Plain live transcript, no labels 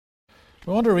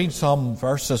We want to read some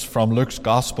verses from Luke's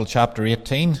Gospel, chapter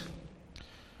 18.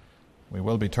 We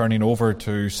will be turning over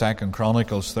to 2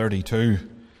 Chronicles 32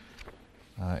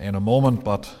 in a moment,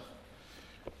 but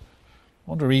I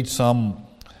want to read some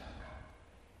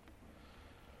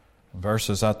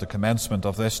verses at the commencement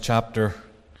of this chapter.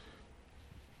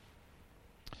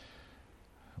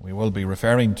 We will be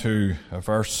referring to a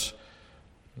verse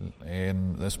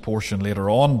in this portion later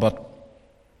on, but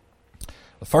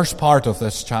the first part of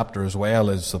this chapter as well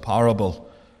is the parable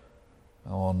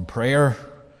on prayer,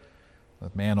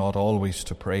 that men ought always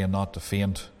to pray and not to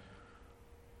faint,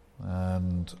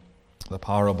 and the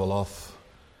parable of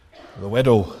the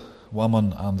widow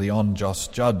woman and the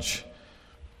unjust judge.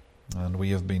 And we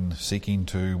have been seeking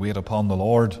to wait upon the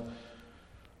Lord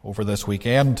over this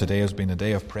weekend. Today has been a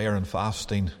day of prayer and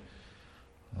fasting,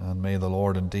 and may the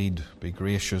Lord indeed be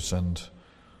gracious and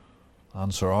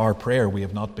answer our prayer. We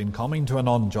have not been coming to an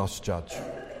unjust judge.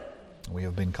 We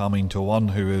have been coming to one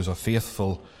who is a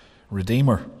faithful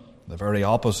Redeemer, the very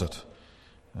opposite.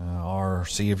 Our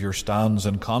Saviour stands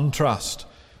in contrast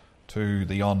to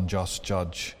the unjust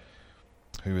judge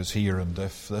who is here. And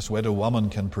if this widow woman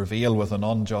can prevail with an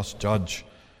unjust judge,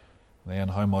 then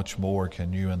how much more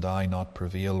can you and I not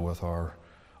prevail with our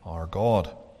God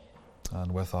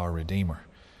and with our Redeemer?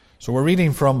 So we're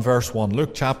reading from verse 1,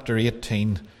 Luke chapter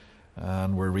 18,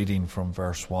 and we're reading from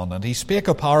verse 1. And he spake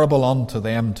a parable unto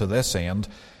them to this end,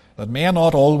 that men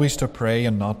ought always to pray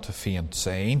and not to faint,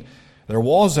 saying, There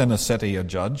was in a city a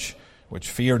judge, which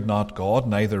feared not God,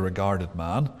 neither regarded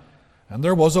man. And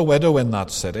there was a widow in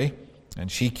that city, and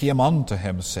she came unto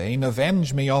him, saying,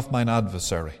 Avenge me of mine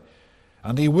adversary.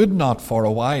 And he would not for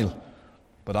a while.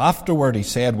 But afterward he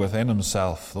said within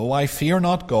himself, Though I fear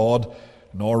not God,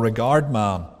 nor regard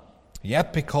man,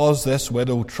 yet because this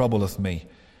widow troubleth me,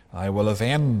 I will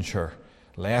avenge her,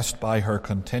 lest by her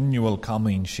continual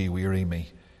coming she weary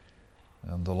me.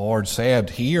 And the Lord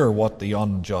said, Hear what the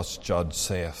unjust judge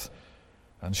saith.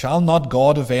 And shall not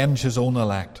God avenge his own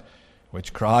elect,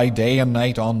 which cry day and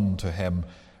night unto him,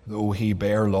 though he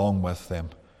bear long with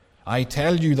them? I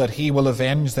tell you that he will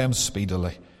avenge them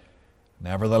speedily.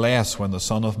 Nevertheless, when the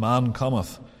Son of Man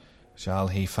cometh, shall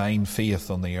he find faith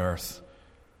on the earth?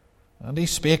 And he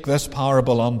spake this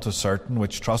parable unto certain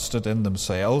which trusted in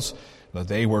themselves that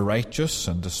they were righteous,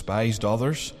 and despised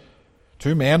others.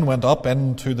 2 men went up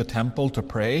into the temple to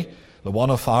pray, the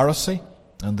one a Pharisee,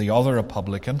 and the other a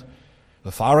publican. The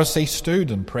Pharisee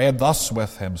stood and prayed thus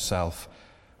with himself,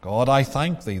 God, I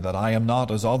thank thee that I am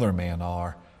not as other men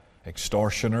are,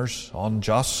 extortioners,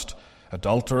 unjust,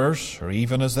 adulterers, or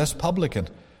even as this publican.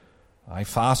 I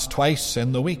fast twice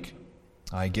in the week.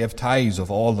 I give tithes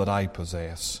of all that I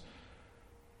possess.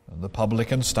 And the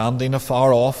publican, standing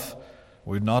afar off,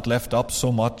 would not lift up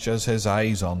so much as his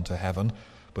eyes unto heaven,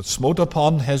 but smote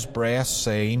upon his breast,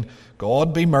 saying,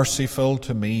 God be merciful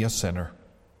to me, a sinner.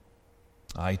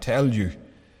 I tell you,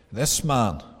 this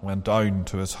man went down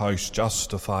to his house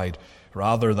justified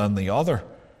rather than the other.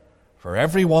 For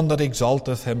every one that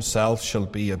exalteth himself shall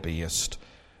be abased,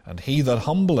 and he that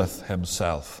humbleth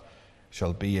himself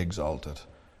shall be exalted.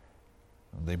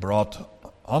 And they brought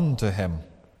unto him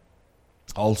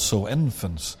also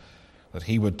infants, that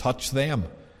he would touch them.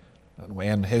 And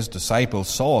when his disciples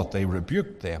saw it, they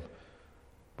rebuked them.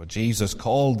 But Jesus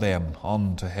called them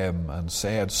unto him, and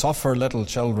said, Suffer little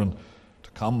children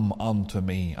to come unto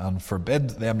me, and forbid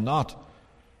them not,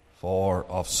 for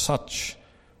of such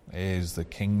is the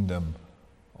kingdom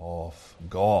of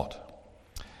God.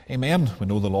 Amen. We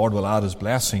know the Lord will add his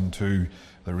blessing to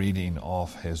the reading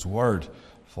of his word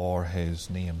for his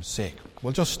name's sake.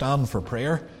 We'll just stand for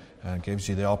prayer, and it gives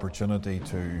you the opportunity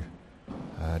to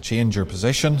change your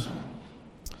position.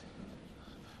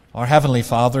 Our Heavenly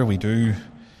Father, we do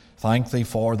thank thee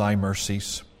for thy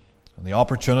mercies and the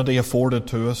opportunity afforded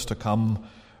to us to come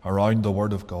around the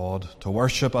Word of God, to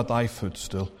worship at thy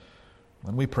footstool.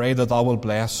 And we pray that thou wilt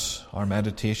bless our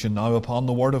meditation now upon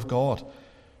the Word of God.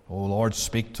 O Lord,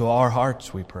 speak to our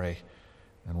hearts, we pray.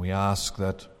 And we ask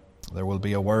that there will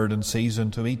be a word in season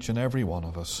to each and every one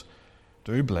of us.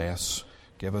 Do bless.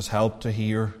 Give us help to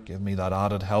hear. Give me that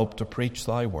added help to preach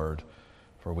thy word.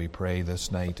 For we pray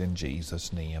this night in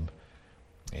Jesus' name.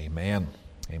 Amen.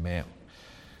 Amen.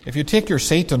 If you take your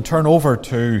seat and turn over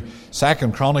to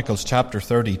 2 Chronicles chapter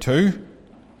 32.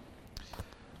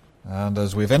 And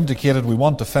as we've indicated, we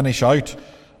want to finish out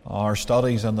our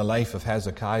studies in the life of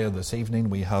Hezekiah this evening.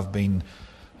 We have been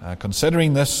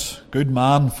considering this good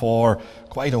man for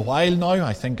quite a while now.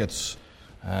 I think it's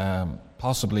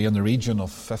possibly in the region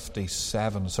of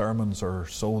 57 sermons or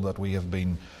so that we have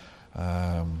been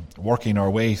working our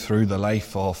way through the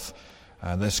life of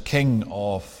this king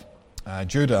of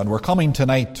Judah. And we're coming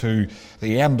tonight to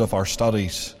the end of our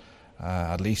studies,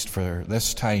 at least for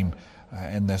this time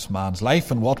in this man's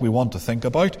life. And what we want to think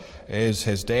about is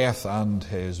his death and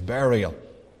his burial.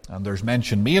 And there's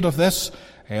mention made of this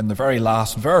in the very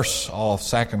last verse of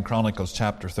 2 Chronicles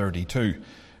chapter 32.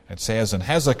 It says, "And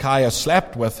Hezekiah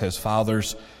slept with his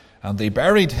fathers, and they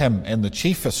buried him in the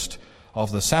chiefest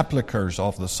of the sepulchres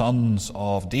of the sons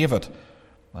of David.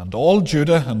 And all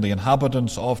Judah and the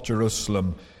inhabitants of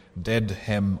Jerusalem did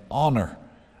him honor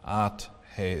at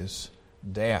his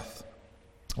death."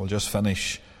 We'll just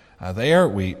finish there.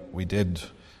 We did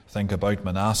think about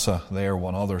Manasseh there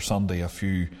one other Sunday a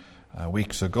few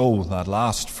weeks ago, that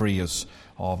last phrase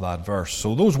of that verse.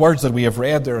 So those words that we have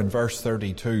read there in verse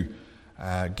 32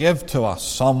 give to us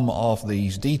some of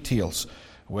these details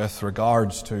with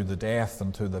regards to the death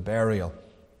and to the burial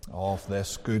of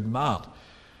this good man.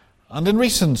 And in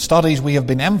recent studies we have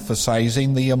been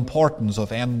emphasizing the importance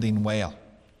of ending well.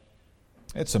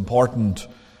 It's important,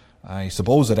 I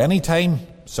suppose, at any time,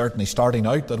 certainly starting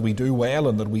out, that we do well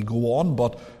and that we go on,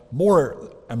 but more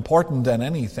important than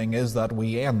anything is that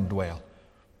we end well.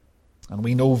 And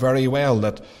we know very well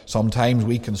that sometimes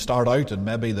we can start out and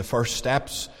maybe the first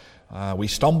steps we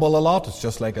stumble a lot. It's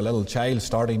just like a little child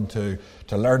starting to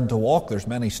learn to walk. There's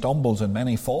many stumbles and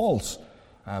many falls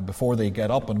before they get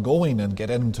up and going and get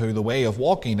into the way of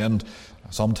walking. And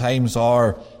sometimes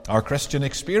our Christian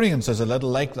experience is a little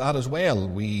like that as well.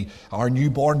 We are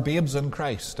newborn babes in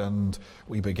Christ and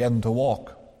we begin to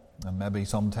walk. And maybe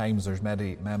sometimes there's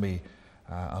maybe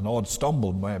an odd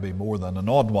stumble, maybe more than an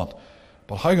odd one.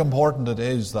 But how important it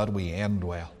is that we end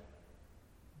well.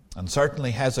 And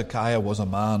certainly Hezekiah was a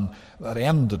man that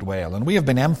ended well. And we have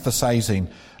been emphasizing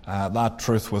that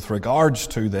truth with regards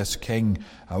to this king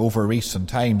over recent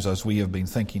times as we have been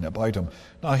thinking about him.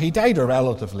 Now, he died a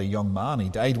relatively young man. He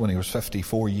died when he was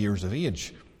 54 years of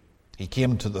age. He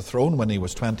came to the throne when he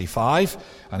was 25,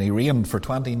 and he reigned for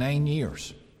 29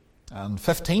 years. And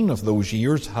 15 of those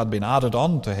years had been added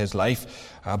on to his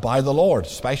life by the Lord,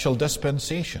 special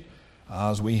dispensation,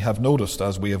 as we have noticed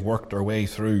as we have worked our way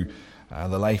through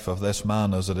the life of this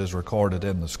man as it is recorded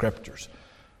in the Scriptures.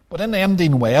 But in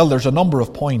ending well, there's a number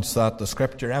of points that the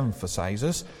Scripture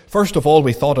emphasizes. First of all,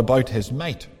 we thought about his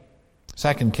might.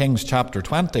 2 Kings chapter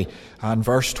 20 and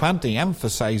verse 20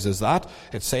 emphasizes that.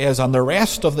 It says, "And the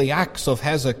rest of the acts of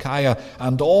Hezekiah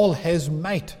and all his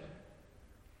might."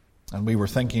 And we were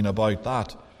thinking about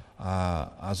that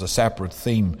as a separate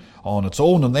theme on its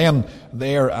own. And then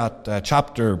there at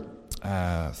chapter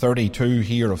 32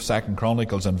 here of 2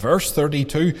 Chronicles, in verse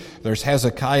 32, there's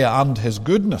Hezekiah and his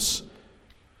goodness.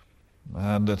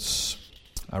 And it's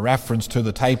a reference to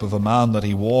the type of a man that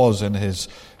he was in his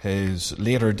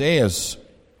later days,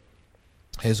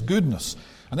 his goodness.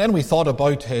 And then we thought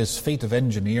about his feat of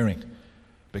engineering,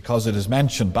 because it is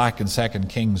mentioned back in 2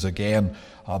 Kings again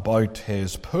about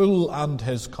his pool and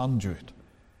his conduit.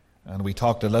 And we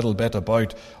talked a little bit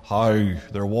about how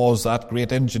there was that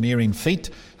great engineering feat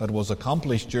that was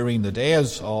accomplished during the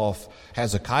days of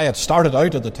Hezekiah. It started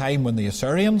out at the time when the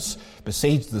Assyrians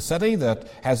besieged the city, that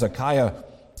Hezekiah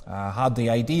had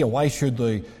the idea, why should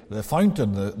the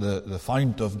fountain, the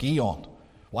fount of Gihon,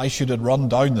 why should it run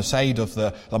down the side of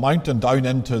the mountain down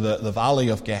into the valley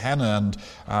of Gehenna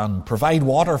and provide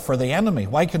water for the enemy?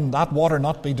 Why can that water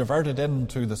not be diverted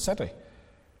into the city?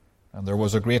 And there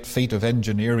was a great feat of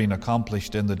engineering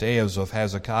accomplished in the days of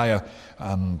Hezekiah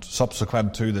and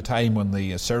subsequent to the time when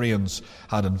the Assyrians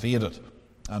had invaded,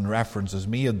 and reference is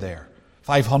made there.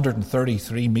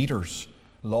 533 meters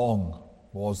long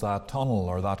was that tunnel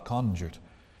or that conduit.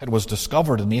 It was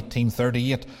discovered in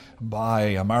 1838 by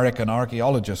American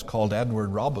archaeologist called Edward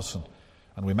Robinson.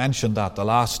 And we mentioned that the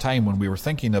last time when we were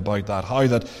thinking about that, how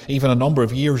that even a number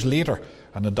of years later,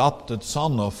 an adopted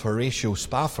son of Horatio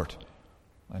Spafford,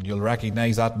 and you'll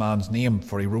recognize that man's name,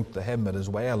 for he wrote the hymn, It is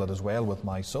well with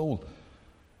my soul.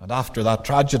 And after that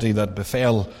tragedy that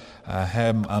befell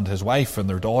him and his wife and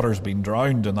their daughters being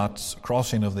drowned in that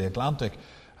crossing of the Atlantic,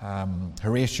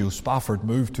 Horatio Spafford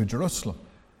moved to Jerusalem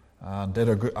and did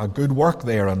a good work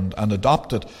there and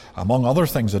adopted, among other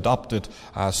things,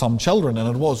 some children.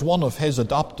 And it was one of his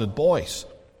adopted boys,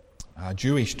 a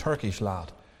Jewish Turkish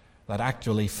lad, that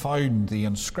actually found the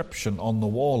inscription on the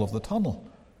wall of the tunnel.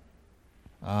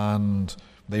 And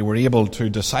they were able to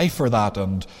decipher that,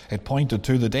 and it pointed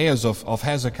to the days of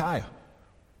Hezekiah.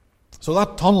 So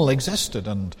that tunnel existed,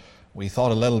 and we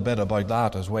thought a little bit about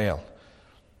that as well.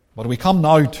 But we come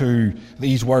now to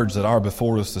these words that are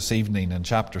before us this evening in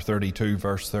chapter 32,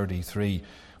 verse 33,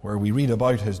 where we read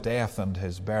about his death and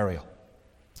his burial.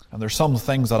 And there's some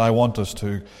things that I want us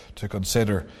to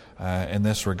consider in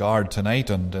this regard tonight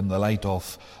and in the light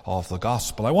of the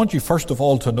gospel. I want you first of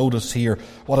all to notice here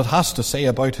what it has to say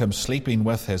about him sleeping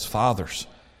with his fathers.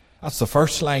 That's the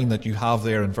first line that you have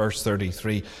there in verse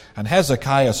 33. And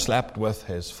Hezekiah slept with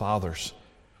his fathers.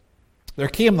 There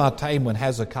came that time when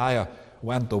Hezekiah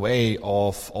went the way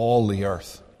of all the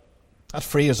earth. That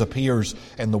phrase appears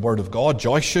in the Word of God.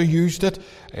 Joshua used it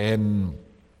in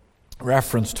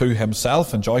reference to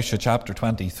himself in Joshua chapter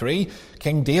 23.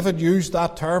 King David used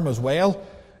that term as well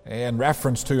in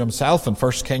reference to himself in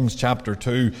 1 Kings chapter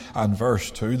 2 and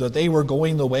verse 2, that they were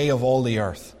going the way of all the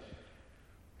earth.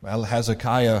 Well,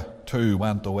 Hezekiah too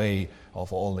went the way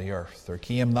of all the earth. There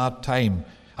came that time,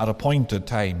 at appointed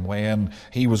time, when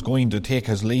he was going to take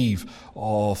his leave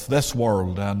of this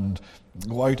world and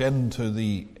go out into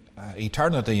the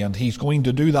eternity, and he's going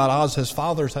to do that as his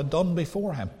fathers had done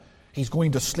before him. He's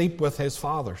going to sleep with his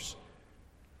fathers.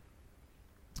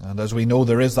 And as we know,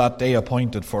 there is that day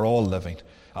appointed for all living,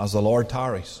 as the Lord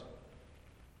tarries.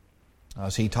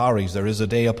 As he tarries, there is a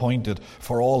day appointed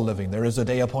for all living. There is a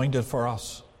day appointed for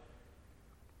us.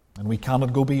 And we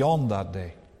cannot go beyond that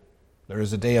day. There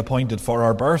is a day appointed for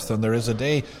our birth, and there is a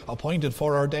day appointed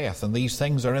for our death. And these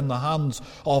things are in the hands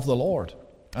of the Lord.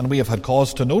 And we have had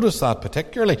cause to notice that,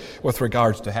 particularly with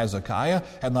regards to Hezekiah,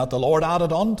 and that the Lord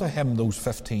added unto him those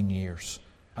 15 years.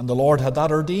 And the Lord had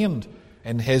that ordained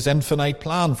in his infinite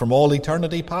plan from all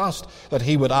eternity past, that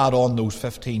he would add on those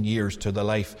 15 years to the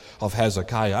life of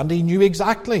Hezekiah. And he knew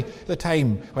exactly the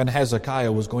time when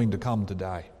Hezekiah was going to come to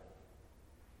die.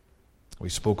 We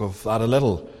spoke of that a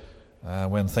little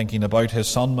when thinking about his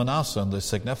son Manasseh and the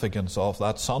significance of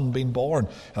that son being born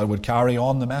that would carry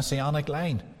on the messianic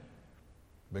line.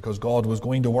 Because God was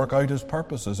going to work out his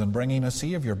purposes in bringing a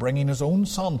Savior, bringing his own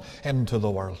Son into the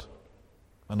world.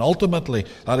 And ultimately,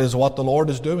 that is what the Lord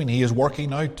is doing. He is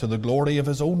working out to the glory of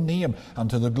his own name and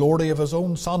to the glory of his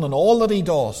own Son. And all that he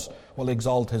does will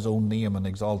exalt his own name and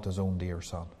exalt his own dear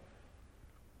Son.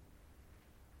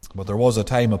 But there was a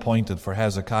time appointed for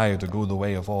Hezekiah to go the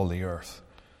way of all the earth.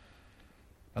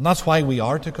 And that's why we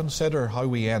are to consider how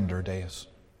we end our days.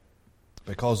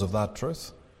 Because of that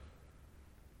truth.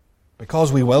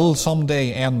 Because we will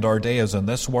someday end our days in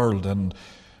this world and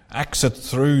exit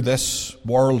through this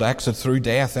world, exit through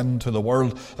death into the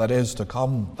world that is to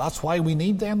come. That's why we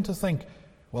need then to think,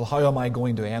 well, how am I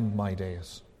going to end my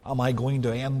days? Am I going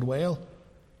to end well?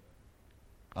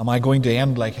 Am I going to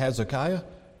end like Hezekiah?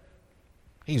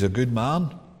 He's a good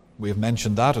man. We have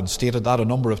mentioned that and stated that a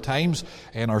number of times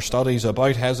in our studies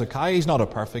about Hezekiah. He's not a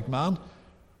perfect man.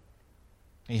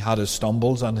 He had his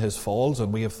stumbles and his falls,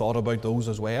 and we have thought about those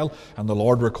as well. And the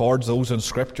Lord records those in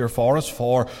Scripture for us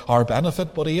for our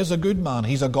benefit. But he is a good man.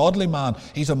 He's a godly man.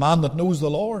 He's a man that knows the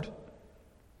Lord.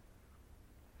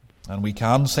 And we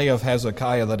can say of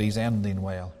Hezekiah that he's ending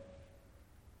well.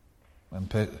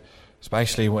 And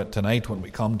especially tonight when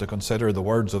we come to consider the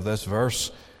words of this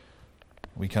verse,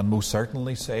 we can most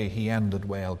certainly say he ended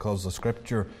well, because the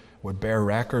Scripture would bear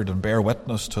record and bear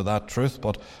witness to that truth.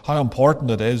 But how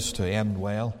important it is to end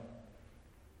well.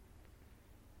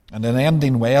 And in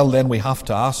ending well, then we have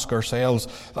to ask ourselves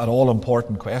that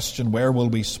all-important question, where will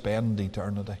we spend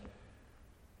eternity?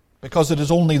 Because it is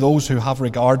only those who have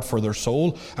regard for their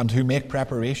soul and who make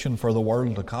preparation for the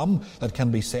world to come that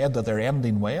can be said that they're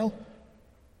ending well.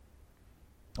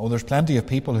 Oh, there's plenty of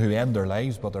people who end their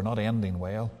lives, but they're not ending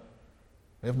well.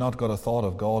 They've not got a thought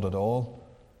of God at all.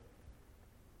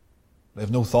 They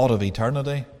have no thought of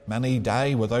eternity. Many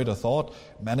die without a thought.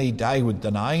 Many die with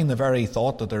denying the very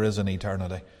thought that there is an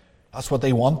eternity. That's what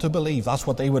they want to believe. That's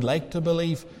what they would like to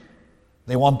believe.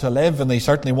 They want to live, and they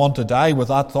certainly want to die with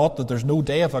that thought that there's no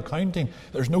day of accounting.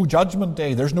 There's no judgment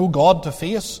day. There's no God to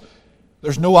face.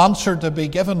 There's no answer to be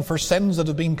given for sins that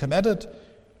have been committed.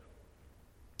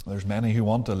 There's many who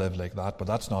want to live like that, but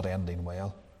that's not ending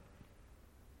well.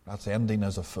 That's ending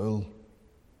as a fool.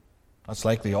 That's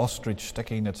like the ostrich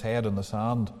sticking its head in the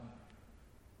sand.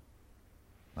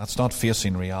 That's not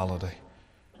facing reality.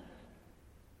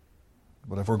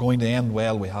 But if we're going to end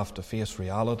well, we have to face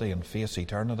reality and face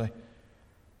eternity.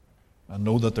 And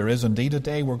know that there is indeed a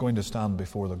day we're going to stand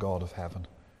before the God of heaven.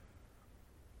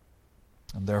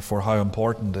 And therefore how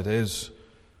important it is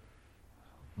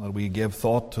that we give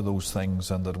thought to those things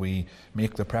and that we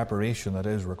make the preparation that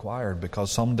is required,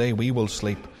 because someday we will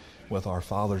sleep with our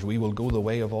fathers. We will go the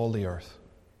way of all the earth.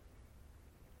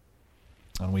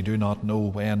 And we do not know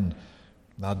when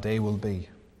that day will be.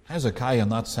 Hezekiah in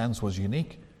that sense was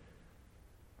unique.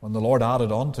 When the Lord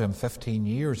added on to him 15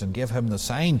 years and gave him the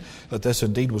sign that this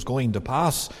indeed was going to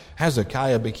pass,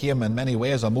 Hezekiah became in many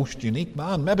ways a most unique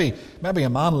man. Maybe a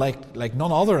man like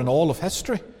none other in all of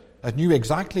history, that knew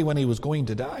exactly when he was going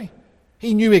to die.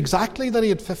 He knew exactly that he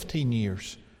had 15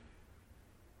 years.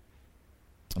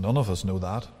 And none of us know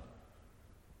that.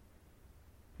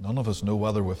 None of us know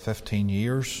whether with 15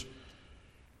 years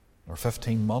or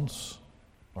 15 months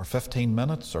or 15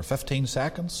 minutes or 15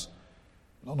 seconds.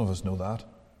 None of us know that.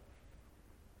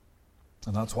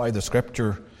 And that's why the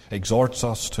Scripture exhorts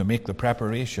us to make the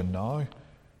preparation now.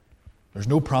 There's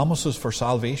no promises for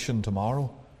salvation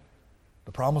tomorrow.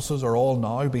 The promises are all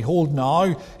now. Behold,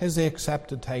 now is the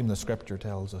accepted time, the Scripture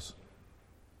tells us.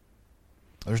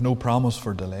 There's no promise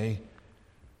for delay,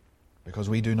 because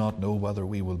we do not know whether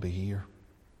we will be here.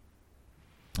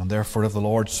 And therefore, if the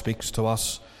Lord speaks to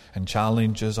us and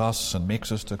challenges us and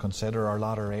makes us to consider our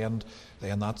latter end,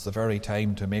 then that's the very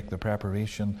time to make the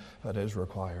preparation that is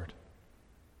required.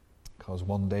 Because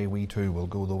one day we too will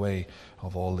go the way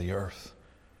of all the earth.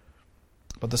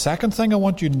 But the second thing I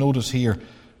want you to notice here,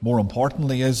 more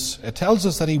importantly, is it tells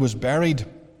us that he was buried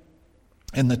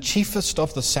in the chiefest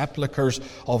of the sepulchres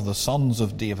of the sons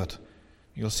of David.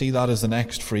 You'll see that as the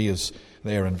next phrase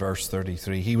there in verse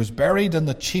 33. He was buried in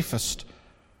the chiefest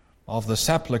of the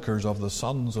sepulchres of the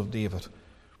sons of David.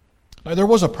 Now, there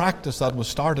was a practice that was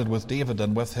started with David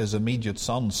and with his immediate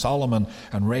sons, Solomon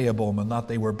and Rehoboam, and that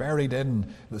they were buried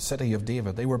in the city of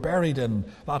David. They were buried in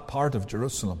that part of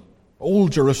Jerusalem.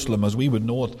 Old Jerusalem, as we would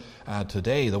know it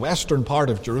today. The western part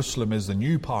of Jerusalem is the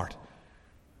new part.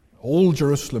 Old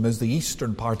Jerusalem is the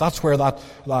eastern part. That's where that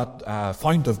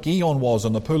fount of Gihon was,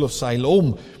 and the pool of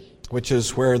Siloam, which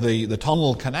is where the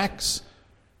tunnel connects.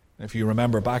 If you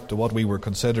remember back to what we were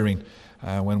considering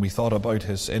when we thought about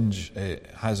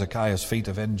Hezekiah's feat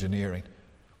of engineering.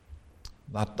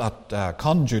 That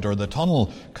conduit or the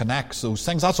tunnel connects those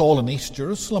things. That's all in East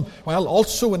Jerusalem. Well,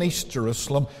 also in East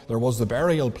Jerusalem, there was the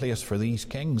burial place for these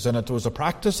kings. And it was a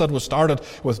practice that was started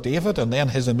with David and then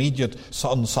his immediate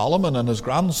son Solomon and his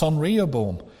grandson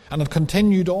Rehoboam. And it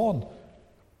continued on.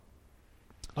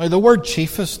 Now, the word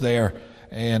chiefest there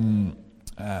in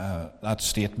that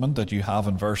statement that you have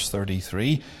in verse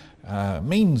 33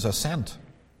 means ascent.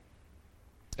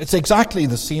 It's exactly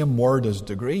the same word as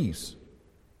degrees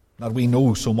that we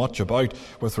know so much about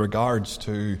with regards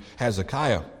to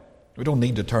Hezekiah. We don't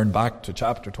need to turn back to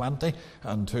chapter 20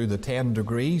 and to the 10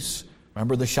 degrees.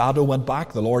 Remember, the shadow went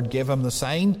back. The Lord gave him the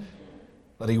sign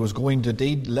that he was going to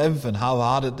indeed live and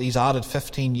have he's added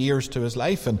 15 years to his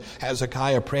life. And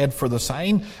Hezekiah prayed for the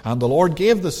sign, and the Lord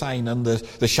gave the sign. And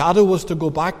the shadow was to go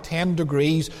back 10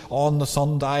 degrees on the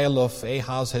sundial of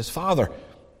Ahaz, his father.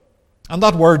 And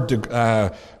that word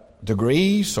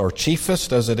degrees, or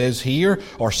chiefest as it is here,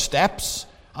 or steps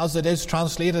as it is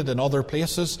translated in other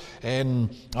places in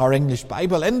our English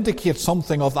Bible, indicates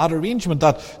something of that arrangement,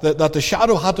 that the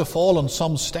shadow had to fall on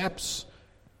some steps.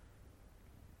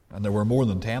 And there were more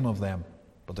than 10 of them.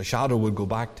 But the shadow would go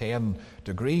back 10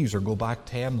 degrees or go back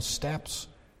 10 steps.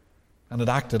 And it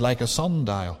acted like a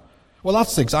sundial. Well,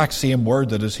 that's the exact same word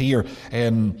that is here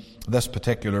in this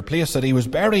particular place, that he was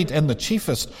buried in the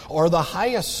chiefest or the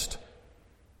highest.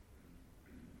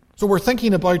 So we're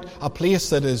thinking about a place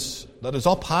that is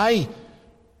up high.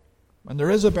 And there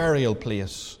is a burial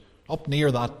place up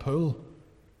near that pool.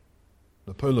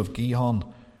 The pool of Gihon,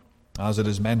 as it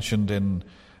is mentioned in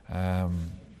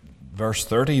verse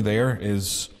 30 there,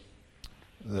 is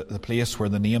the place where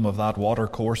the name of that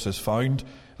watercourse is found,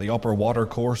 the upper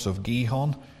watercourse of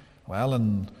Gihon. Well,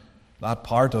 in that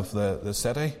part of the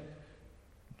city,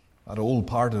 that old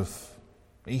part of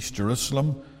East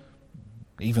Jerusalem,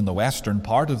 even the western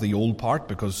part of the old part,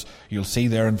 because you'll see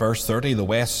there in verse 30, the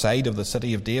west side of the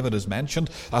city of David is mentioned.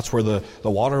 That's where the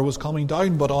water was coming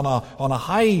down. But on a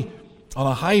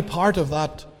high part of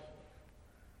that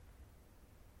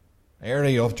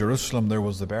area of Jerusalem, there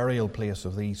was the burial place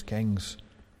of these kings.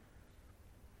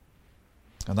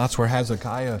 And that's where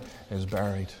Hezekiah is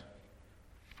buried.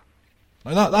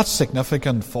 Now that's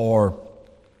significant for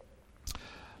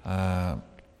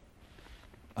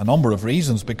a number of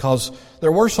reasons, because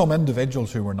there were some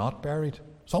individuals who were not buried.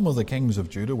 Some of the kings of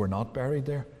Judah were not buried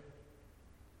there.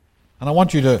 And I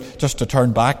want you to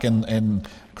turn back in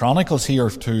Chronicles here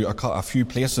to a few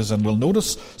places, and we'll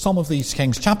notice some of these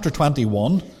kings. Chapter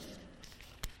 21,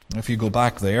 if you go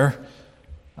back there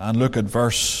and look at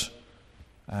verse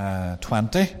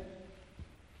 20.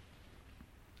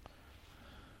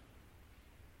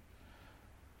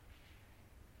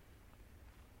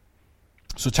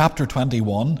 So chapter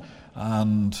 21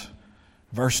 and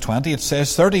verse 20, it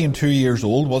says, 32 years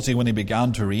old was he when he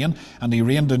began to reign, and he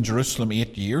reigned in Jerusalem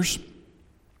 8 years.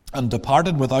 and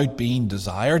departed without being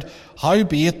desired.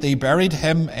 Howbeit they buried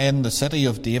him in the city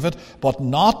of David, but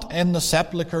not in the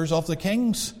sepulchres of the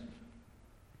kings.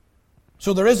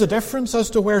 So there is a difference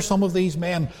as to where some of these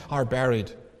men are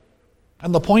buried.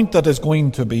 And the point that is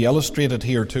going to be illustrated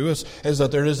here to us is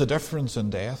that there is a difference in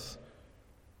death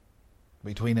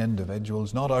between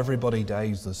individuals. Not everybody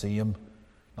dies the same.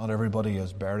 Not everybody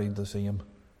is buried the same.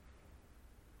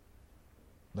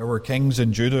 There were kings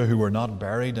in Judah who were not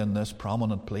buried in this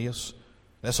prominent place,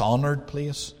 this honoured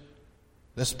place,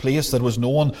 this place that was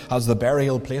known as the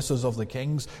burial places of the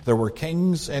kings. There were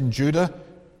kings in Judah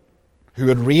who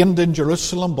had reigned in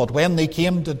Jerusalem, but when they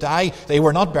came to die, they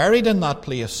were not buried in that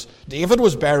place. David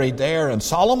was buried there, and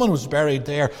Solomon was buried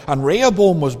there, and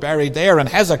Rehoboam was buried there, and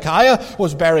Hezekiah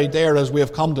was buried there, as we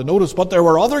have come to notice. But there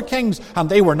were other kings, and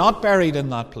they were not buried in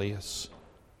that place.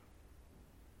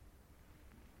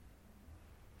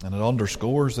 And it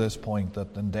underscores this point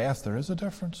that in death there is a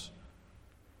difference.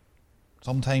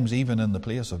 Sometimes even in the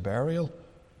place of burial,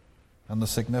 and the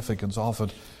significance of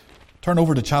it. Turn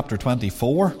over to chapter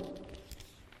 24.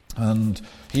 And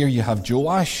here you have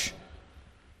Joash.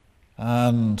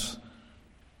 And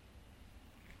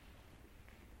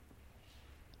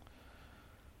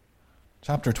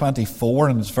chapter 24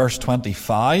 and it's verse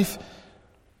 25.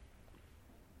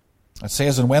 It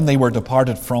says, And when they were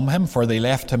departed from him, for they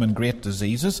left him in great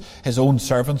diseases, his own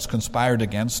servants conspired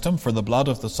against him for the blood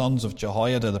of the sons of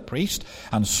Jehoiada the priest,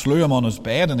 and slew him on his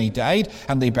bed, and he died.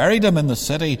 And they buried him in the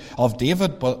city of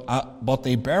David, but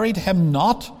they buried him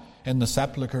not in the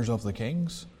sepulchres of the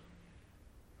kings.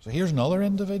 So here's another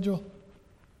individual.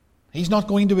 He's not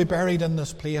going to be buried in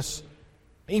this place,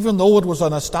 even though it was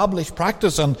an established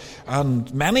practice,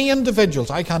 and many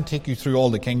individuals. I can't take you through all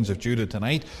the kings of Judah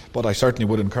tonight, but I certainly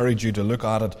would encourage you to look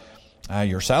at it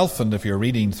yourself. And if you're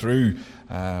reading through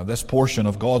this portion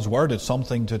of God's Word, it's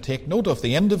something to take note of.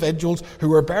 The individuals who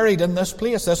were buried in this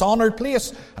place, this honoured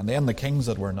place, and then the kings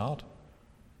that were not.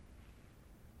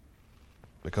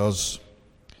 Because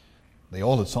they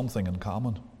all had something in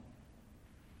common.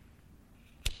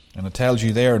 And it tells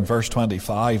you there in verse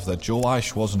 25 that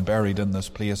Joash wasn't buried in this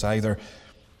place either.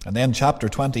 And then chapter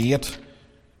 28,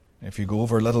 if you go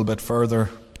over a little bit further,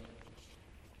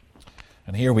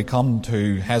 and here we come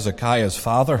to Hezekiah's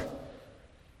father.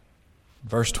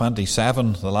 Verse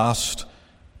 27, the last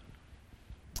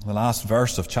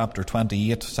verse of chapter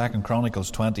 28, 2 Chronicles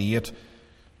 28,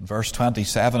 verse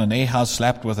 27, And Ahaz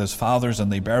slept with his fathers,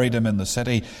 and they buried him in the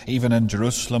city, even in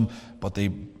Jerusalem, but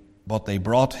they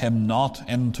brought him not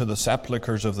into the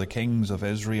sepulchres of the kings of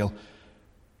Israel.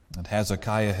 And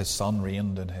Hezekiah his son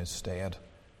reigned in his stead.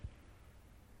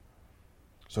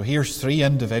 So here's three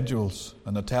individuals,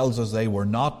 and it tells us they were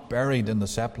not buried in the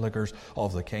sepulchres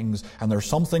of the kings. And there's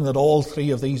something that all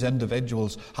three of these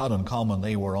individuals had in common.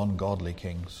 They were ungodly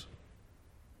kings.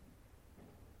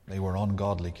 They were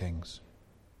ungodly kings.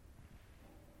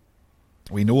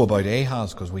 We know about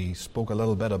Ahaz because we spoke a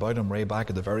little bit about him right back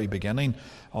at the very beginning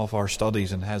of our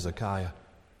studies in Hezekiah.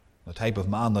 The type of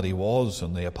man that he was,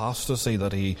 and the apostasy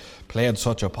that he played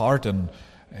such a part in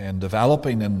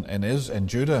developing in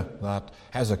Judah, that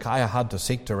Hezekiah had to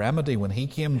seek to remedy when he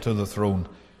came to the throne.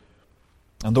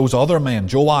 And those other men,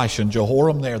 Joash and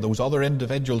Jehoram there, those other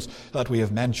individuals that we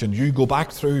have mentioned, you go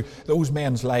back through those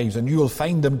men's lives and you will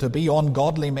find them to be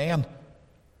ungodly men.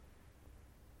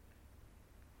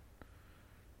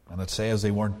 And it says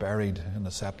they weren't buried in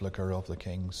the sepulchre of the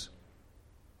kings.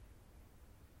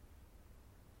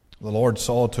 The Lord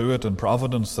saw to it in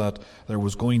providence that there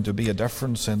was going to be a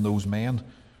difference in those men,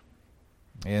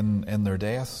 in their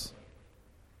death.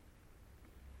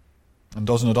 And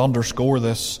doesn't it underscore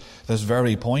this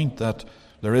very point that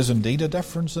there is indeed a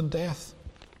difference in death?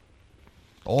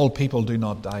 All people do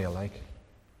not die alike.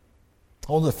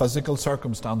 All the physical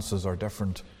circumstances are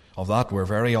different. Of that we're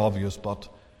very obvious, but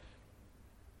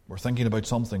we're thinking about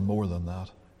something more than that.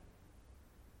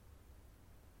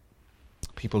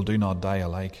 People do not die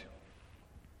alike.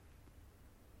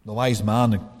 The wise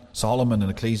man, Solomon, in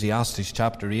Ecclesiastes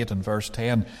chapter 8 and verse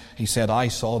 10, he said, I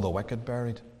saw the wicked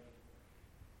buried,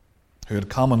 who had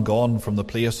come and gone from the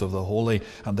place of the holy,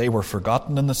 and they were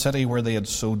forgotten in the city where they had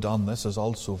so done. This is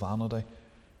also vanity.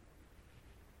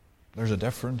 There's a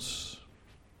difference.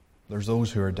 There's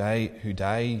those who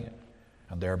die,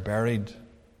 and they're buried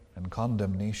in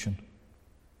condemnation.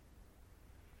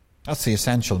 That's the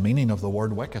essential meaning of the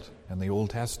word wicked in the Old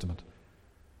Testament.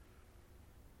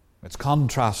 It's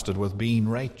contrasted with being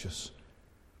righteous.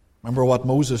 Remember what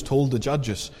Moses told the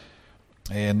judges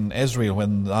in Israel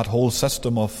when that whole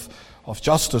system of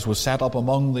justice was set up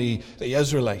among the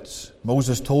Israelites.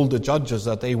 Moses told the judges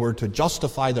that they were to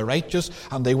justify the righteous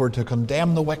and they were to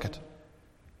condemn the wicked.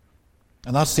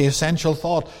 And that's the essential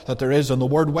thought that there is in the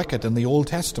word wicked in the Old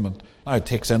Testament. Now, it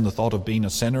takes in the thought of being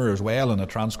a sinner as well and a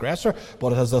transgressor,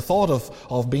 but it has the thought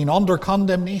of being under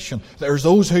condemnation. There's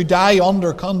those who die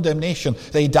under condemnation.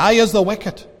 They die as the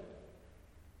wicked.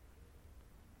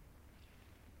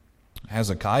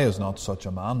 Hezekiah is not such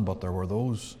a man, but there were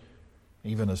those,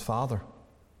 even his father,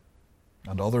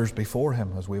 and others before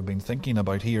him, as we've been thinking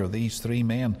about here, these three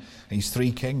men, these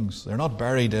three kings. They're not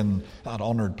buried in that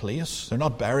honoured place. They're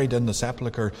not buried in the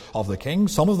sepulchre of the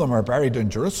kings. Some of them are buried in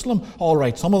Jerusalem. All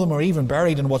right, some of them are even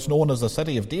buried in what's known as the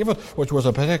city of David, which was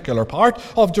a particular part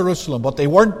of Jerusalem. But they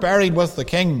weren't buried with the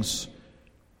kings.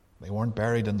 They weren't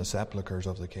buried in the sepulchres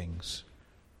of the kings.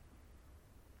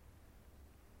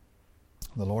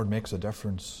 The Lord makes a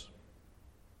difference.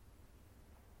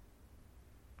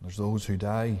 There's those who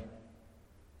die.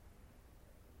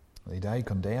 They die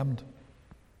condemned.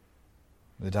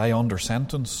 They die under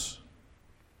sentence.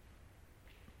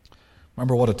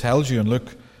 Remember what it tells you in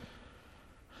Luke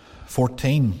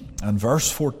 14 and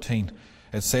verse 14.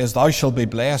 It says, "Thou shalt be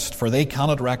blessed, for they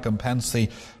cannot recompense thee,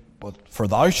 for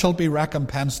thou shalt be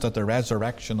recompensed at the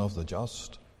resurrection of the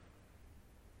just."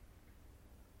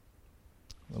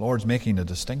 The Lord's making a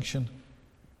distinction.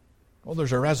 Well,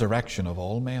 there's a resurrection of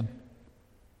all men.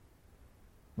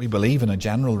 We believe in a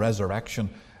general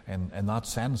resurrection in that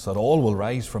sense, that all will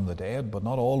rise from the dead, but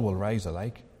not all will rise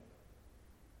alike.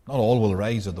 Not all will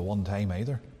rise at the one time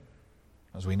either.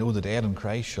 As we know, the dead in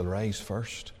Christ shall rise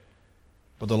first.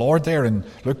 But the Lord there in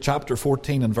Luke chapter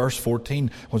 14 and verse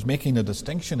 14 was making a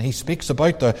distinction. He speaks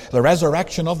about the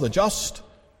resurrection of the just.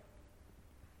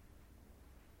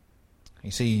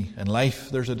 You see, in life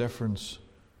there's a difference.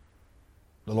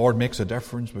 The Lord makes a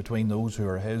difference between those who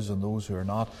are His and those who are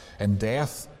not. In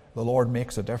death, the Lord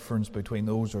makes a difference between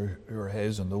those who are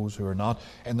His and those who are not.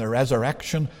 In the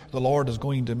resurrection, the Lord is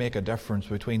going to make a difference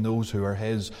between those who are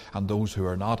His and those who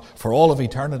are not. For all of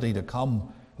eternity to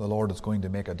come, the Lord is going to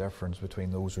make a difference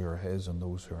between those who are His and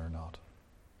those who are not.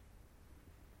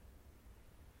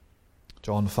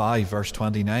 John 5 verse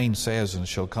 29 says, "And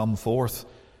shall come forth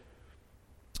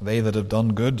they that have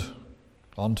done good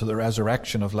unto the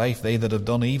resurrection of life, they that have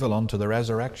done evil unto the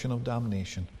resurrection of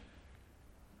damnation."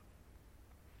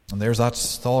 And there's that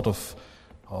thought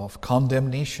of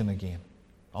condemnation again,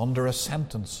 under a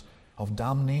sentence of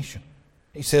damnation.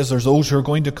 He says there's those who are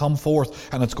going to come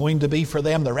forth, and it's going to be for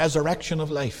them the resurrection of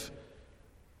life.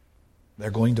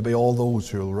 They're going to be all those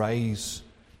who will rise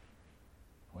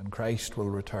when Christ will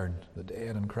return. The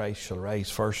dead in Christ shall rise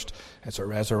first. It's a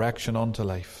resurrection unto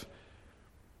life.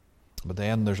 But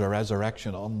then there's a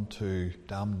resurrection unto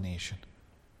damnation.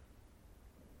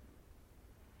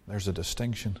 There's a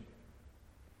distinction.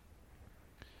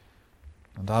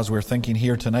 And as we're thinking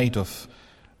here tonight of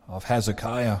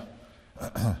Hezekiah,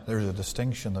 there's a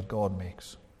distinction that God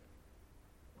makes.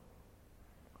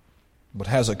 But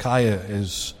Hezekiah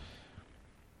is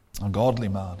a godly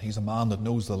man. He's a man that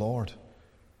knows the Lord.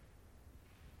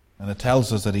 And it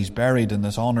tells us that he's buried in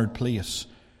this honoured place.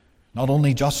 Not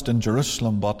only just in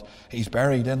Jerusalem, but he's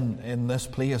buried in this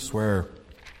place where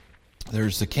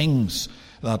there's the kings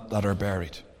that are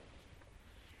buried.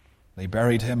 They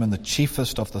buried him in the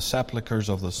chiefest of the sepulchres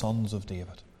of the sons of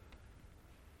David.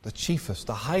 The chiefest,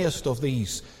 the highest of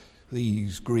these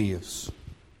graves,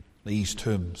 these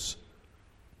tombs.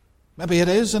 Maybe it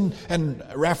is in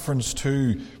reference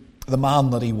to the man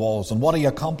that he was and what he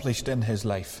accomplished in his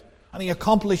life. And he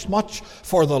accomplished much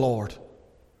for the Lord.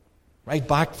 Right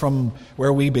back from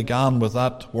where we began with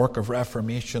that work of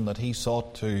reformation that he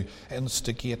sought to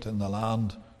instigate in the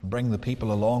land and bring the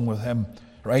people along with him.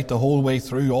 Right the whole way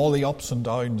through, all the ups and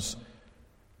downs.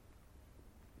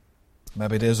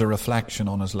 Maybe it is a reflection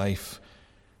on his life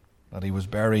that he was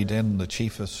buried in the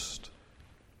chiefest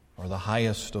or the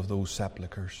highest of those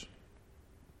sepulchres.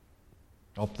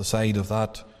 Up the side of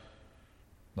that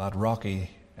rocky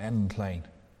incline.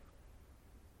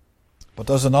 But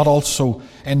does it not also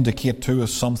indicate to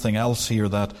us something else here,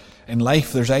 that in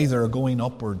life there's either a going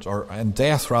upwards, or in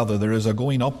death rather, there is a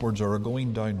going upwards or a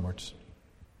going downwards?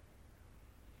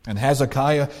 And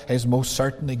Hezekiah is most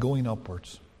certainly going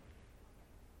upwards.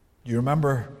 Do you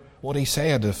remember what he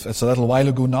said? If it's a little while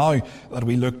ago now that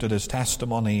we looked at his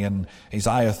testimony in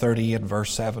Isaiah 38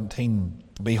 verse 17.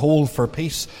 "Behold, for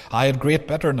peace I had great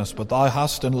bitterness, but thou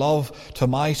hast in love to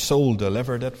my soul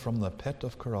delivered it from the pit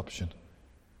of corruption.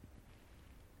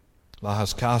 Thou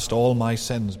hast cast all my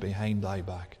sins behind thy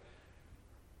back."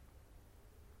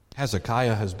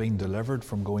 Hezekiah has been delivered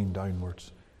from going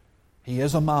downwards. He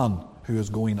is a man who is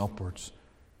going upwards.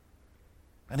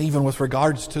 And even with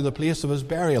regards to the place of his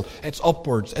burial, it's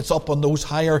upwards. It's up on those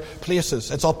higher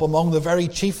places. It's up among the very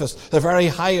chiefest, the very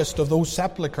highest of those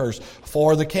sepulchres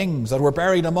for the kings that were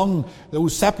buried among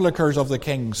those sepulchres of the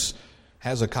kings.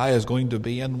 Hezekiah is going to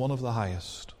be in one of the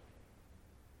highest.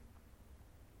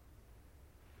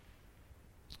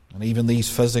 And even these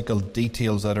physical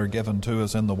details that are given to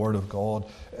us in the Word of God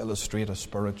illustrate a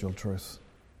spiritual truth.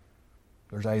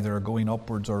 There's either a going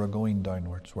upwards or a going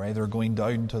downwards. We're either going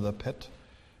down to the pit,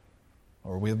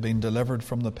 or we've been delivered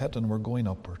from the pit and we're going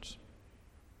upwards.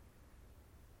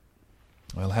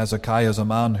 Well, Hezekiah is a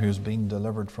man who's been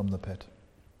delivered from the pit.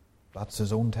 That's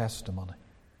his own testimony.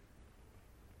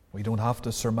 We don't have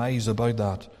to surmise about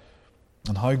that.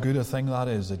 And how good a thing that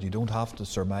is, that you don't have to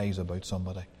surmise about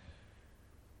somebody.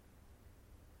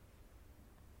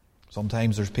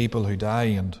 Sometimes there's people who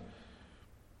die and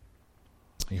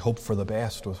you hope for the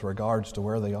best with regards to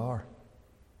where they are.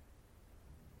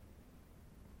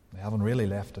 They haven't really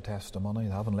left a testimony.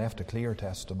 They haven't left a clear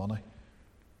testimony.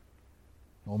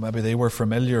 Or maybe they were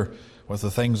familiar with the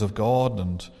things of God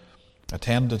and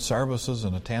attended services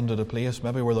and attended a place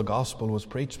maybe where the gospel was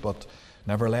preached, but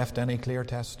never left any clear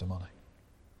testimony.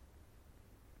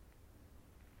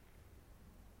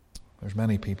 There's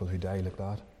many people who die like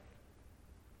that.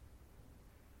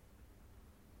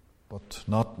 But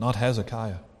not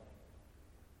Hezekiah.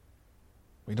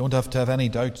 We don't have to have any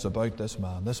doubts about this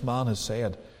man. This man has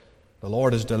said, the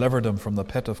Lord has delivered him from the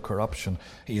pit of corruption.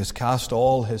 He has cast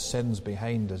all his sins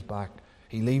behind his back.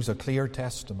 He leaves a clear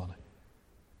testimony.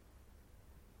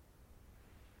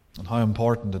 And how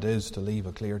important it is to leave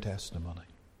a clear testimony.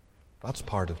 That's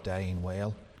part of dying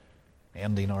well,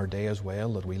 ending our day as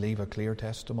well, that we leave a clear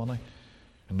testimony.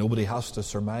 And nobody has to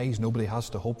surmise, nobody has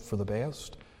to hope for the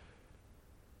best.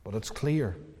 But it's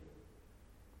clear.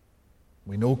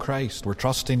 We know Christ. We're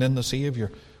trusting in the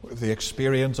Savior with the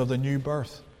experience of the new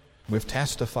birth. We've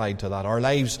testified to that. Our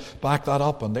lives back that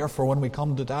up, and therefore when we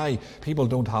come to die, people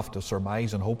don't have to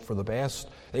surmise and hope for the best.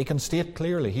 They can state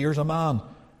clearly, here's a man.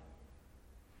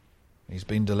 He's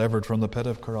been delivered from the pit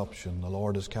of corruption. The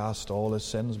Lord has cast all his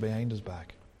sins behind his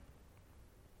back.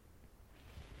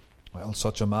 Well,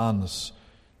 such a man is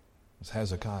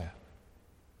Hezekiah.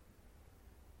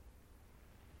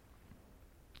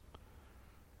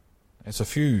 It's a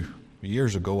few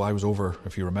years ago, I was over,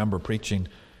 if you remember, preaching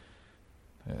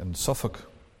in Suffolk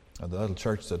at the little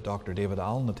church that Dr. David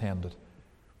Allen attended,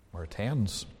 or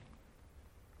attends.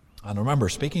 And I remember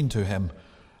speaking to him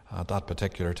at that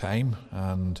particular time,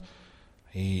 and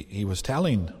he was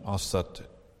telling us that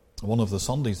one of the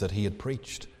Sundays that he had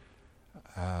preached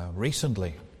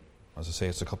recently, as I say,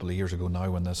 it's a couple of years ago now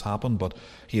when this happened, but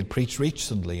he had preached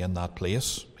recently in that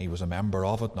place. He was a member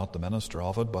of it, not the minister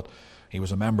of it, but he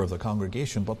was a member of the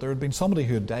congregation. But there had been somebody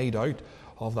who had died out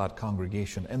of that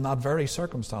congregation in that very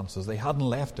circumstances. They hadn't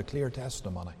left a clear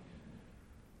testimony.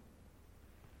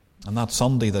 And that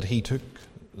Sunday that he took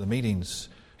the meetings,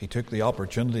 he took the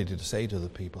opportunity to say to the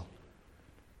people,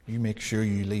 you make sure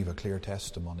you leave a clear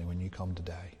testimony when you come to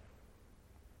die.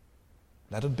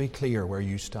 Let it be clear where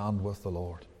you stand with the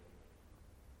Lord.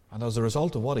 And as a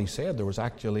result of what he said, there was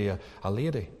actually a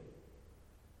lady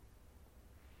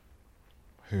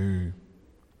who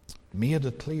made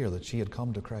it clear that she had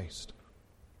come to Christ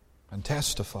and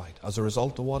testified as a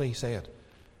result of what he said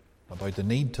about the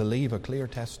need to leave a clear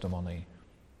testimony.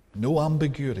 No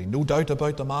ambiguity, no doubt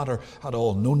about the matter at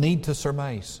all, no need to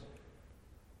surmise.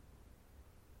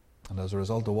 And as a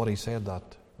result of what he said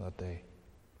that day,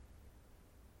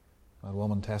 that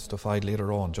woman testified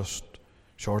later on, just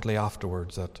shortly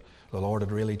afterwards, that the Lord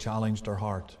had really challenged her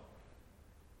heart,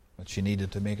 that she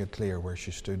needed to make it clear where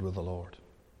she stood with the Lord.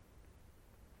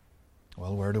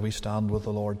 Well, where do we stand with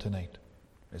the Lord tonight?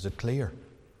 Is it clear?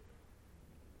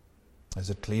 Is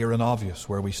it clear and obvious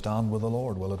where we stand with the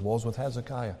Lord? Well, it was with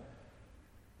Hezekiah.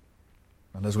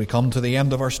 And as we come to the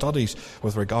end of our studies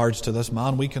with regards to this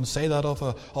man, we can say that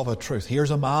of a truth.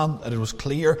 Here's a man, and it was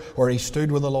clear where he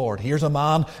stood with the Lord. Here's a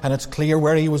man, and it's clear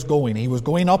where he was going. He was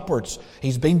going upwards.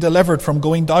 He's been delivered from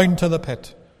going down to the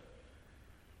pit.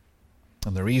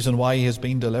 And the reason why he has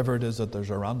been delivered is that there's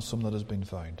a ransom that has been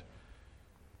found.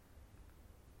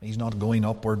 He's not going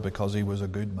upward because he was a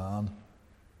good man.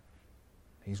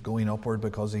 He's going upward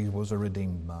because he was a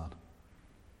redeemed man.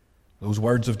 Those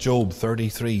words of Job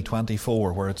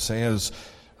 33:24, where it says,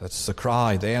 that's the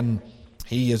cry, then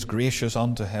he is gracious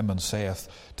unto him and saith,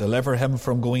 deliver him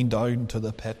from going down to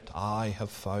the pit. I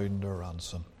have found a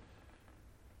ransom.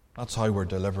 That's how we're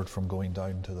delivered from going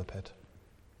down to the pit.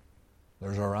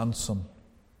 There's a ransom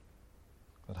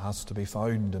that has to be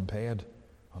found and paid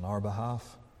on our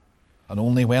behalf. And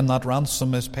only when that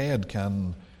ransom is paid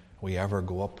can we ever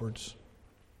go upwards.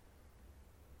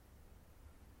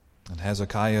 And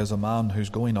Hezekiah is a man who's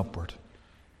going upward.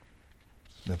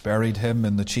 They've buried him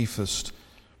in the chiefest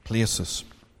places,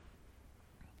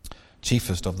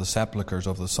 chiefest of the sepulchres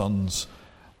of the sons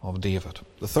of David.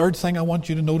 The third thing I want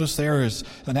you to notice there is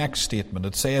the next statement.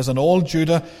 It says, "And all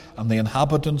Judah and the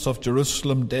inhabitants of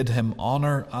Jerusalem did him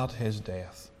honor at his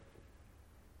death."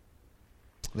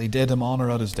 They did him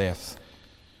honor at his death.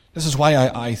 This is why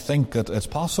I think that it's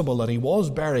possible that he was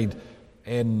buried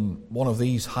in one of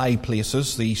these high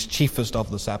places, these chiefest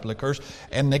of the sepulchres,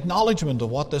 in acknowledgement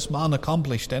of what this man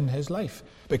accomplished in his life,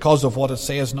 because of what it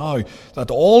says now,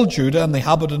 that all Judah and the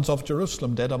inhabitants of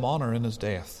Jerusalem did him honor in his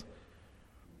death.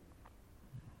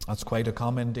 That's quite a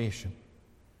commendation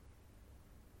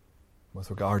with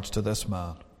regards to this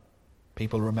man.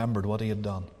 People remembered what he had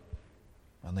done,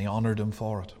 and they honored him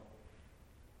for it.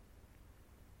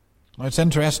 Now, it's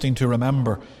interesting to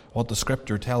remember what the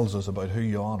Scripture tells us about who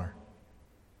you honor.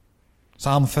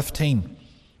 Psalm 15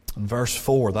 and verse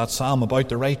 4, that psalm about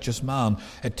the righteous man,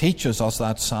 it teaches us,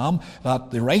 that psalm, that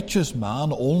the righteous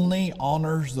man only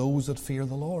honors those that fear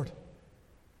the Lord.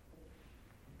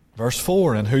 Verse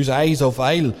 4, "In whose eyes a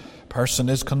vile person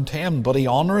is contemned, but he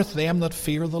honoureth them that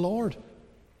fear the Lord."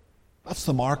 That's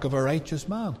the mark of a righteous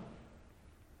man.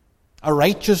 A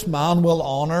righteous man will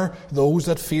honour those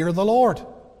that fear the Lord.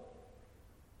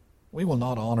 We will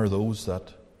not honour those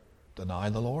that deny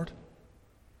the Lord.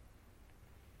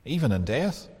 Even in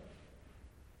death,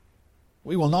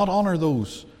 we will not honour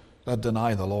those that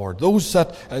deny the Lord. Those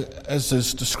that, as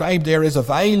is described there, is a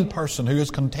vile person who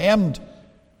is contemned,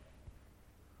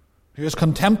 who is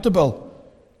contemptible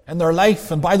in their life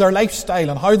and by their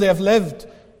lifestyle and how they have lived.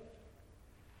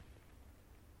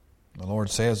 The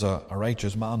Lord says a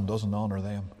righteous man doesn't honour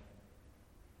them.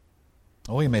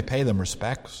 Oh, he may pay them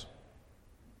respects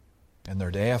in their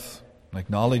death,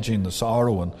 acknowledging the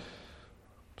sorrow and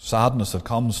sadness that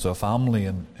comes to a family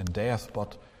in death,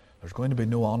 but there's going to be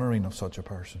no honouring of such a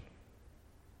person.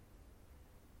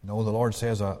 No, the Lord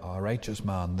says a righteous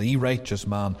man, the righteous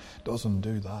man, doesn't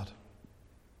do that.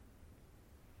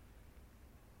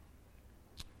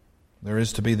 There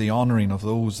is to be the honouring of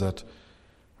those that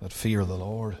fear the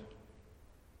Lord.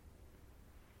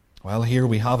 Well, here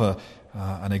we have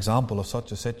an example of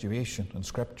such a situation in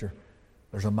Scripture.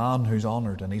 There's a man who's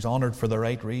honoured, and he's honoured for the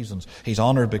right reasons. He's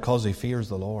honoured because he fears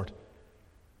the Lord.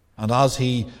 And as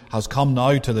he has come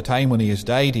now to the time when he has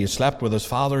died, he has slept with his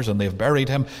fathers, and they've buried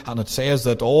him, and it says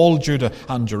that all Judah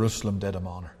and Jerusalem did him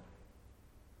honour.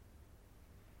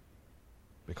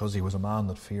 Because he was a man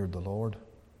that feared the Lord.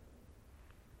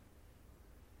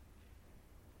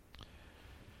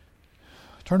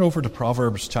 Turn over to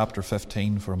Proverbs chapter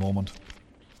 15 for a moment.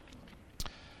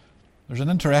 There's an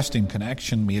interesting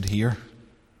connection made here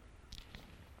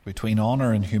between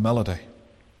honour and humility.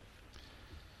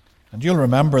 And you'll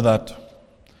remember that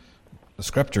the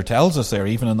Scripture tells us there,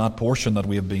 even in that portion that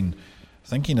we have been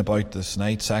thinking about this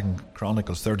night, 2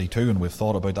 Chronicles 32, and we've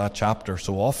thought about that chapter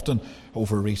so often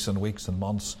over recent weeks and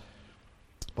months.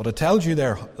 But it tells you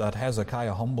there that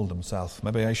Hezekiah humbled himself.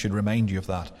 Maybe I should remind you of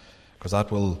that, because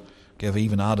that will give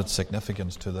even added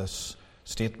significance to this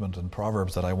statement in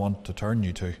Proverbs that I want to turn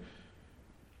you to.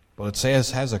 But it says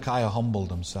Hezekiah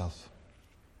humbled himself.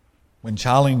 When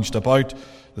challenged about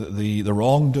the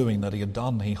wrongdoing that he had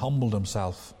done, he humbled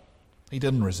himself. He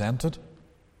didn't resent it.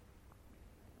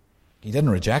 He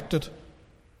didn't reject it.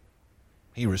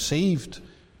 He received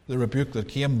the rebuke that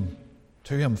came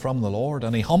to him from the Lord,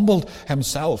 and he humbled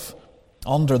himself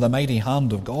under the mighty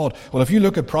hand of God. Well, if you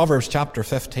look at Proverbs chapter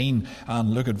 15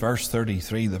 and look at verse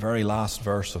 33, the very last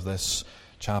verse of this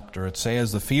chapter, it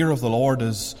says, "The fear of the Lord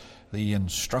is the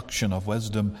instruction of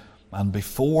wisdom, and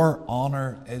before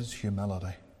honour is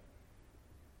humility."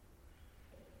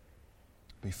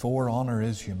 Before honour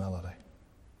is humility.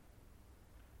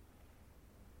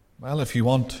 Well, if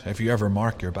you ever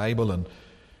mark your Bible and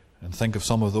think of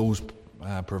some of those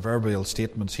proverbial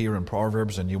statements here in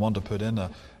Proverbs, and you want to put in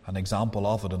an example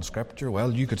of it in Scripture,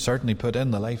 well, you could certainly put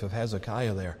in the life of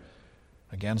Hezekiah there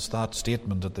against that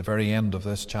statement at the very end of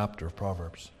this chapter of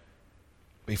Proverbs.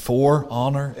 Before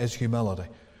honour is humility.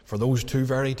 For those two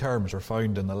very terms are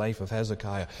found in the life of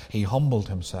Hezekiah. He humbled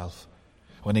himself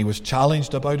when he was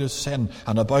challenged about his sin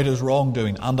and about his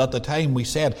wrongdoing. And at the time we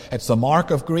said it's the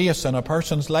mark of grace in a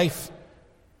person's life.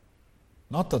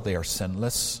 Not that they are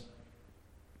sinless,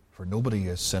 for nobody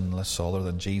is sinless other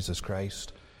than Jesus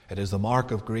Christ. It is the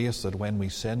mark of grace that when we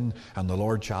sin and the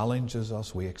Lord challenges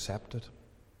us, we accept it.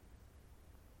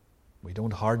 We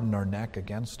don't harden our neck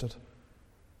against it.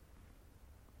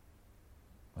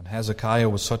 And Hezekiah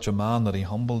was such a man that he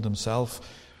humbled himself.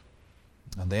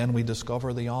 And then we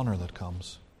discover the honour that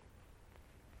comes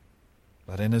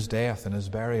that in his death, in his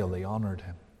burial, they honored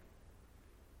him.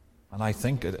 And I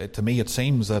think, to me, it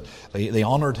seems that they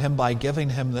honored him by giving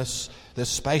him this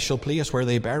special place where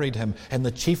they buried him, in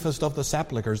the chiefest of the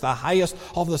sepulchres, the highest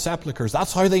of the sepulchres.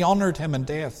 That's how they honored him in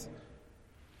death.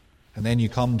 And then you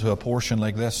come to a portion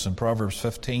like this in Proverbs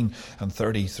 15 and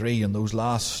 33, in those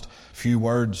last few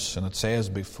words, and it says,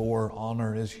 before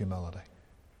honor is humility.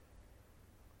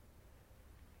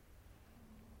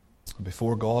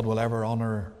 Before God will ever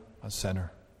honor a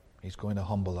sinner, he's going to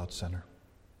humble that sinner.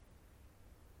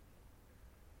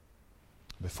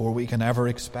 Before we can ever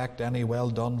expect any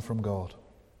well done from God,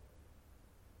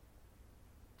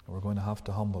 we're going to have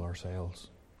to humble ourselves,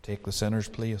 take the sinner's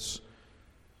place,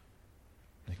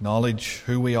 acknowledge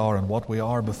who we are and what we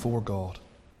are before God.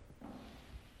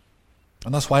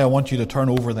 And that's why I want you to turn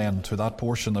over then to that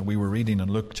portion that we were reading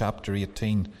in Luke chapter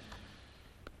 18.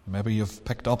 Maybe you've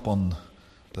picked up on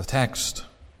the text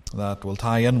that will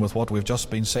tie in with what we've just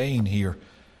been saying here.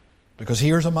 Because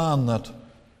here's a man that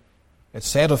it's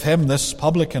said of him, this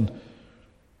publican,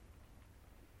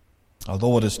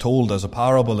 although it is told as a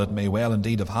parable, it may well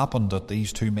indeed have happened that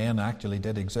these two men actually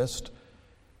did exist.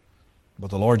 But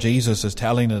the Lord Jesus is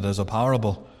telling it as a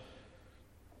parable.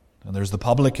 And there's the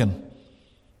publican,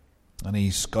 and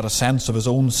he's got a sense of his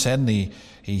own sin.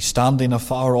 He's standing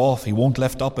afar off. He won't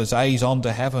lift up his eyes unto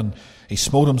heaven. He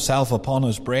smote himself upon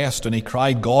his breast, and he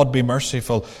cried, God be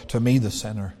merciful to me the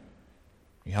sinner.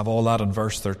 You have all that in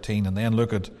verse 13. And then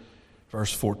look at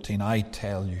verse 14. I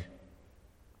tell you.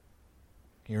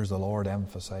 Here's the Lord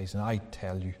emphasizing, I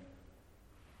tell you.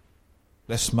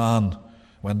 This man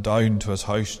went down to his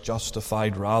house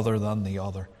justified rather than the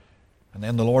other. And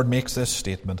then the Lord makes this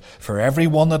statement, for every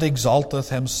one that exalteth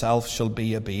himself shall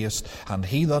be abased, and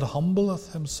he that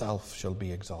humbleth himself shall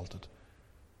be exalted.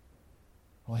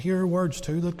 Well, here are words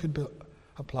too that could be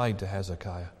applied to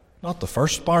Hezekiah. Not the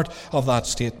first part of that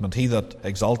statement, he that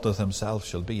exalteth himself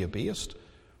shall be abased.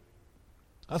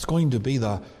 That's going to be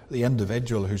the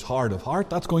individual who's hard of heart.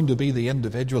 That's going to be the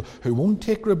individual who won't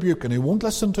take rebuke and who won't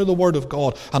listen to the word of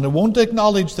God and who won't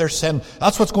acknowledge their sin.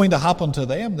 That's what's going to happen to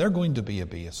them. They're going to be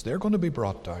abased. They're going to be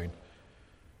brought down.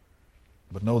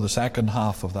 But no, the second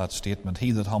half of that statement,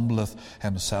 he that humbleth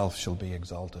himself shall be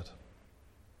exalted.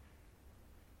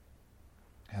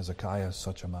 Hezekiah is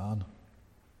such a man.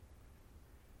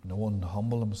 No one to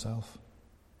humble himself.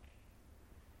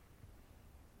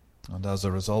 And as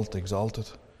a result, exalted.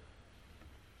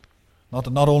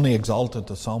 Not only exalted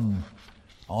to some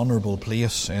honourable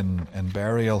place in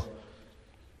burial,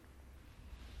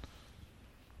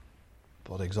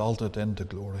 but exalted into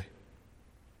glory.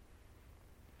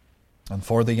 And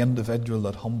for the individual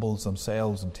that humbles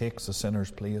themselves and takes the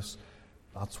sinner's place,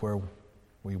 that's where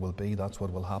we will be. That's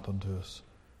what will happen to us.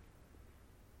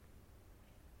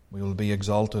 We will be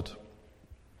exalted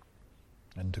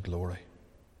into glory.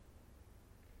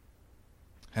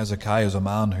 Hezekiah is a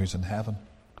man who's in heaven.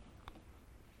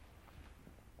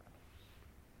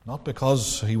 Not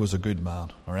because he was a good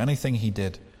man or anything he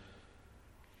did,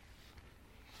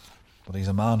 but he's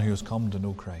a man who has come to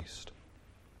know Christ.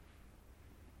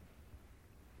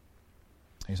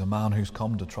 He's a man who's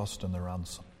come to trust in the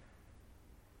ransom.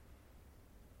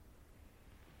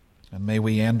 And may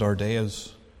we end our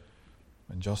days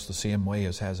in just the same way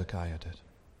as Hezekiah did.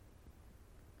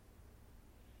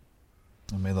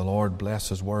 And may the Lord bless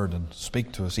His word and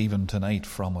speak to us even tonight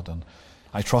from it. And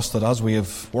I trust that as we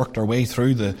have worked our way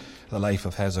through the life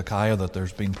of Hezekiah, that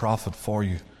there's been profit for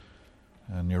you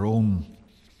and your own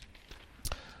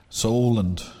soul.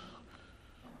 And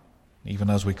even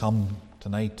as we come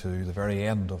tonight to the very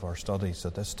end of our studies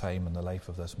at this time in the life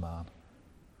of this man,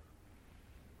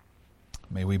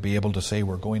 may we be able to say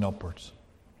we're going upwards.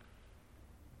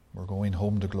 We're going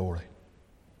home to glory.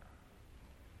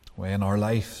 When our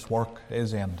life's work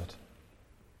is ended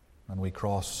and we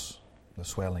cross the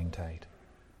swelling tide.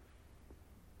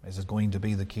 Is it going to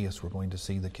be the case we're going to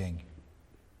see the King?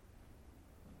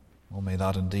 Oh, may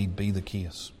that indeed be the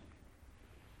case.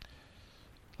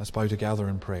 Let's bow together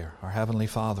in prayer. Our Heavenly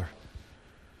Father,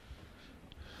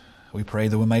 we pray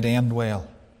that we might end well.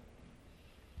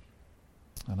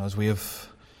 And as we have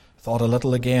thought a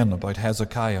little again about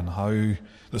Hezekiah and how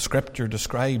the Scripture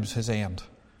describes his end,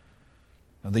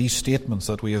 and these statements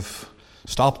that we have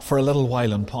stopped for a little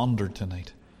while and pondered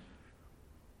tonight,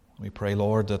 we pray,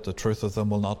 Lord, that the truth of them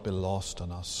will not be lost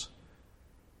on us.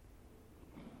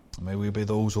 May we be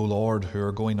those, O Lord, who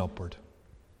are going upward,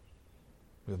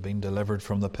 who have been delivered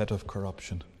from the pit of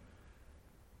corruption.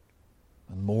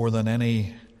 And more than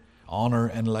any honour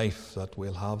in life, that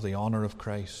we'll have the honour of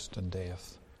Christ in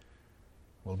death.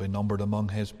 We'll be numbered among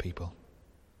His people.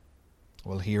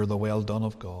 We'll hear the well done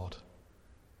of God.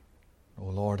 O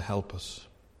Lord, help us.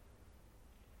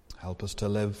 Help us to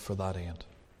live for that end.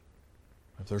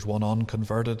 If there's one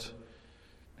unconverted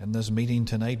in this meeting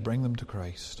tonight, bring them to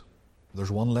Christ. If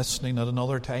there's one listening at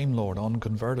another time, Lord,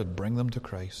 unconverted, bring them to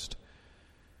Christ.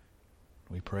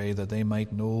 We pray that they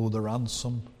might know the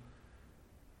ransom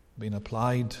being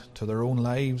applied to their own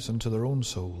lives and to their own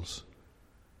souls,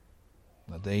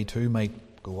 that they too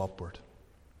might go upward.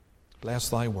 Bless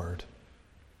thy word,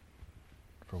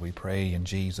 for we pray in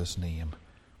Jesus' name.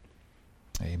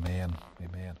 Amen.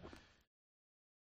 Amen.